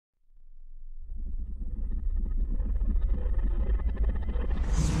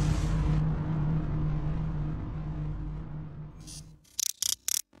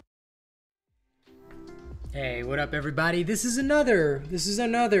Hey, what up everybody? This is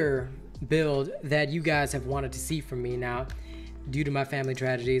another build that you guys have wanted to see from me. Now, due to my family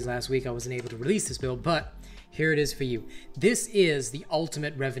tragedies last week, I wasn't able to release this build, but here it is for you. This is the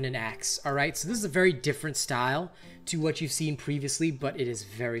ultimate Revenant Axe, all right? So this is a very different style to what you've seen previously, but it is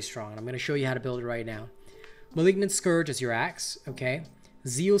very strong. I'm gonna show you how to build it right now. Malignant Scourge is your axe, okay?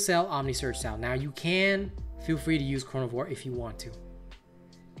 Zeal Cell, Omni Surge Cell. Now you can feel free to use Chronovore if you want to.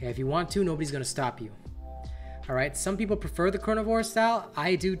 Okay, if you want to, nobody's gonna stop you. All right, some people prefer the Chronovore style.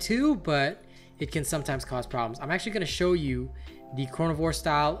 I do too, but it can sometimes cause problems. I'm actually gonna show you the Chronovore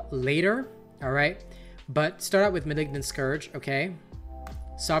style later, all right? But start out with Malignant Scourge, okay?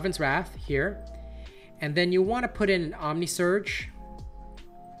 Sovereign's Wrath here. And then you wanna put in an Omni Surge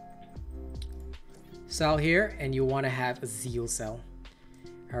cell here, and you wanna have a Zeal cell,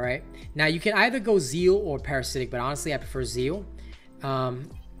 all right? Now you can either go Zeal or Parasitic, but honestly I prefer Zeal.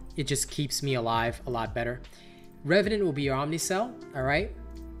 It just keeps me alive a lot better. Revenant will be your Omni Cell, alright?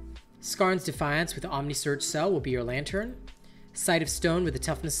 Skarn's Defiance with the Omni Surge Cell will be your Lantern. Sight of Stone with the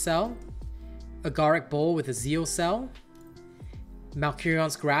Toughness Cell. Agaric Bowl with a Zeal Cell.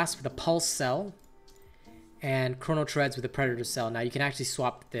 Malkurion's Grasp with a Pulse Cell. And Chrono Treads with a Predator Cell. Now you can actually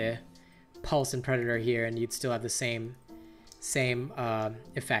swap the Pulse and Predator here and you'd still have the same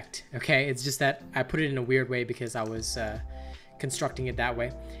effect, okay? It's just that I put it in a weird way because I was constructing it that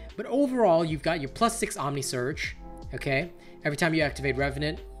way. But overall, you've got your +6 Omni Surge, okay? Every time you activate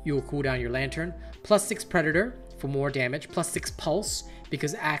Revenant, you will cool down your Lantern. +6 Predator for more damage. +6 Pulse,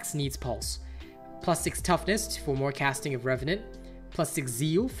 because Axe needs Pulse. +6 Toughness for more casting of Revenant. +6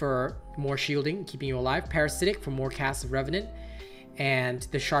 Zeal for more shielding, keeping you alive. Parasitic for more casts of Revenant. And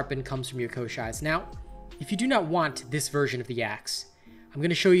the Sharpen comes from your Koshais. Now, if you do not want this version of the Axe, I'm going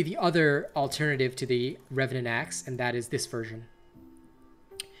to show you the other alternative to the Revenant Axe, and that is this version.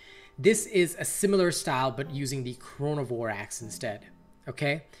 This is a similar style, but using the Chronovore Axe instead,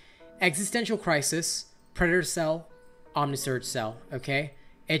 okay? Existential Crisis, Predator Cell, Omni Surge Cell, okay?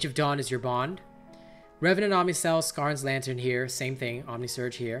 Edge of Dawn is your bond. Revenant Omni Cell, Skarn's Lantern here, same thing, Omni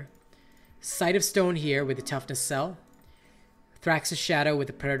Surge here. Sight of Stone here with the Toughness Cell. Thrax's Shadow with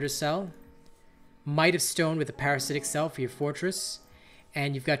the Predator Cell. Might of Stone with the Parasitic Cell for your Fortress.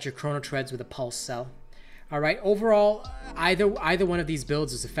 And you've got your Chrono Treads with a Pulse Cell. Alright, overall, either one of these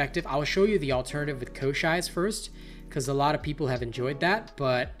builds is effective. I will show you the alternative with Koshai's first, because a lot of people have enjoyed that,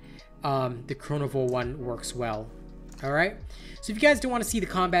 but the Chronovore one works well. Alright, so if you guys don't want to see the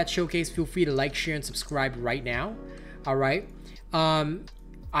combat showcase, feel free to like, share, and subscribe right now. Alright,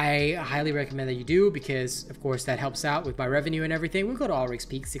 I highly recommend that you do, because of course that helps out with my revenue and everything. We'll go to Ulrich's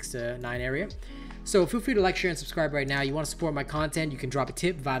Peak, 6 to 9 area. So feel free to like, share, and subscribe right now. You want to support my content, you can drop a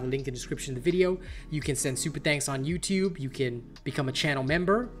tip via the link in the description of the video. You can send super thanks on YouTube. You can become a channel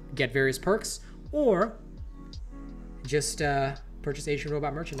member, get various perks, or just purchase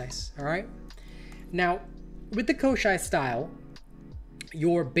AsianRobot merchandise, all right? Now, with the Koshai style,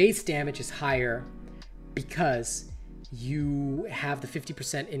 your base damage is higher because you have the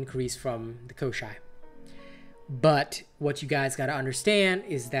 50% increase from the Koshai. But what you guys got to understand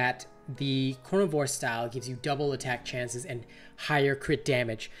is that the Chronovore style gives you double attack chances and higher crit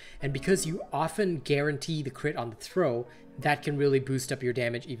damage. And because you often guarantee the crit on the throw, that can really boost up your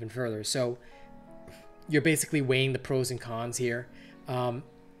damage even further. So you're basically weighing the pros and cons here.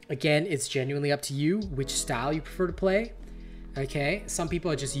 Again, it's genuinely up to you which style you prefer to play. Okay, some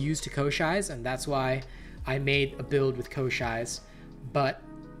people are just used to Koshais, and that's why I made a build with Koshais. But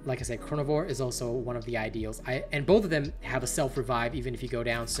like I said, Chronovore is also one of the ideals. And both of them have a self-revive even if you go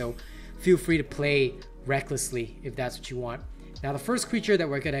down, so feel free to play recklessly if that's what you want. Now the first creature that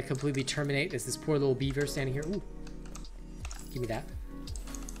we're going to completely terminate is this poor little beaver standing here. Ooh, give me that.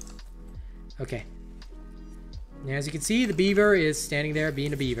 Okay. Now as you can see, the beaver is standing there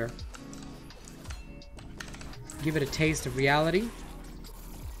being a beaver. Give it a taste of reality.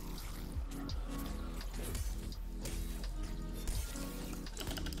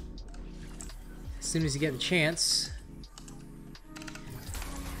 As soon as you get the chance,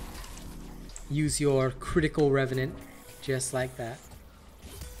 use your critical Revenant just like that.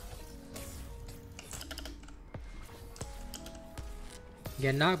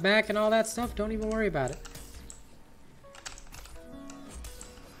 Get knocked back and all that stuff, don't even worry about it.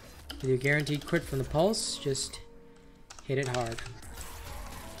 With your guaranteed crit from the Pulse, just hit it hard.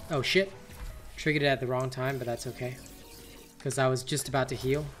 Oh shit, triggered it at the wrong time, but that's okay, because I was just about to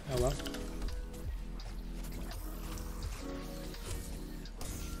heal. Oh well.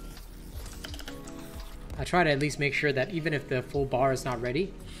 I try to at least make sure that even if the full bar is not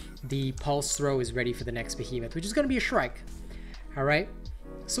ready, the pulse throw is ready for the next behemoth, which is going to be a Shrike. Alright,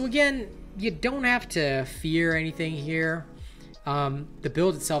 So again, you don't have to fear anything here. The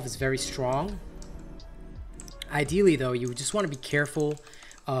build itself is very strong. Ideally, though, you just want to be careful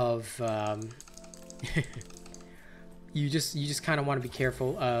of you just kind of want to be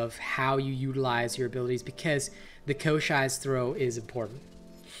careful of how you utilize your abilities, because the Koshai's throw is important.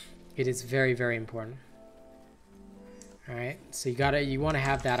 It is very, very important. All right, so you want to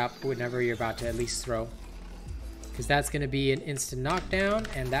have that up whenever you're about to at least throw, because that's going to be an instant knockdown,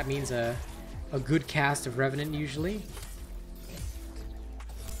 and that means a good cast of Revenant usually.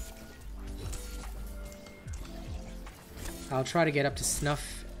 I'll try to get up to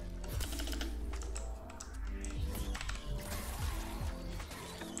snuff.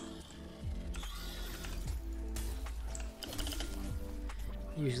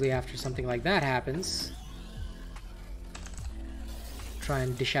 Usually after something like that happens, try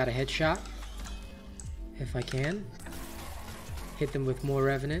and dish out a headshot if I can. Hit them with more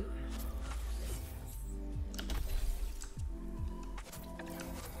Revenant.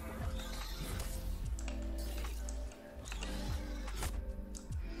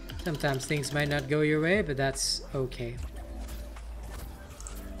 Sometimes things might not go your way, but that's okay.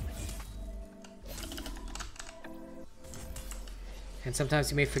 And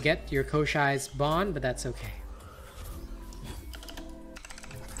sometimes you may forget your Koshai's bond, but that's okay.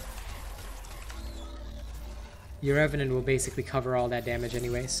 Your Revenant will basically cover all that damage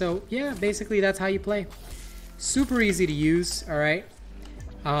anyway. So yeah, basically that's how you play. Super easy to use, alright?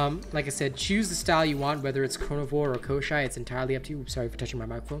 Like I said, choose the style you want, whether it's Chronovore or Koshai. It's entirely up to you. Oops, sorry for touching my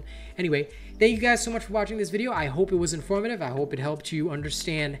microphone. Anyway, thank you guys so much for watching this video. I hope it was informative. I hope it helped you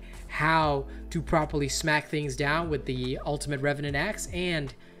understand how to properly smack things down with the ultimate Revenant Axe.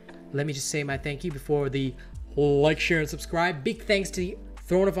 And let me just say my thank you before the like, share, and subscribe. Big thanks to the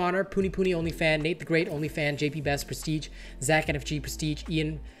Throne of Honor, Puni OnlyFan, Nate the Great OnlyFan, JP Best Prestige, Zach NFG Prestige,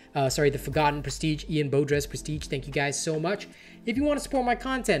 Ian, the Forgotten Prestige, Ian Bodres Prestige. Thank you guys so much. If you want to support my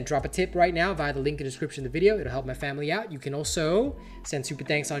content, drop a tip right now via the link in the description of the video. It'll help my family out. You can also send super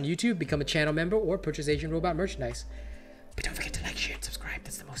thanks on YouTube, become a channel member, or purchase Asian Robot merchandise. But don't forget to like, share, and subscribe.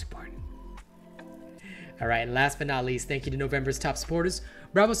 That's the most important. All right, and last but not least, thank you to November's top supporters: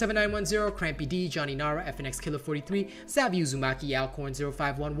 Bravo7910, Crampy D, Johnny Nara, FNX Killer 43, Savio Uzumaki, Alcorn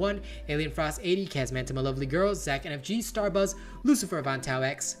 0511, Alien Frost 80, Kazmanta My Lovely Girls, Zach NFG, Starbuzz, Lucifer Von Tau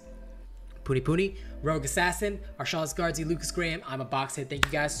X, Puni, Rogue Assassin, Arshal Guardsy, Lucas Graham. I'm a Boxhead. Thank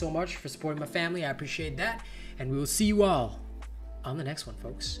you guys so much for supporting my family. I appreciate that. And we will see you all on the next one,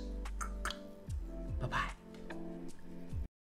 folks. Bye-bye.